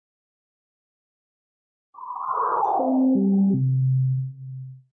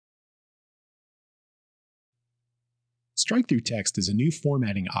Strike-through text is a new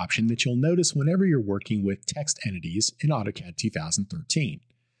formatting option that you'll notice whenever you're working with text entities in AutoCAD 2013.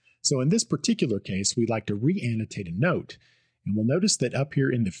 So in this particular case, we'd like to re-annotate a note, and we'll notice that up here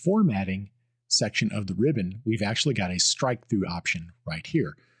in the formatting section of the ribbon, we've actually got a strike-through option right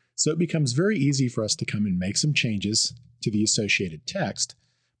here. So it becomes very easy for us to come and make some changes to the associated text,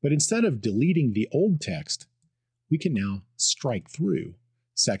 but instead of deleting the old text, we can now strike through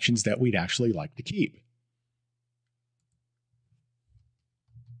sections that we'd actually like to keep.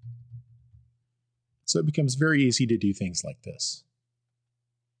 So it becomes very easy to do things like this.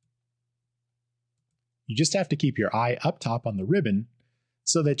 You just have to keep your eye up top on the ribbon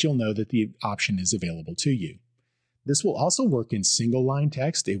so that you'll know that the option is available to you. This will also work in single line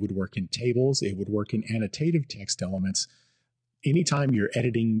text, it would work in tables, it would work in annotative text elements. Anytime you're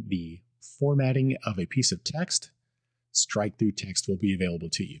editing the formatting of a piece of text, strike-through text will be available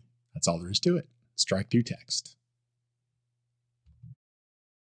to you. That's all there is to it. Strike-through text.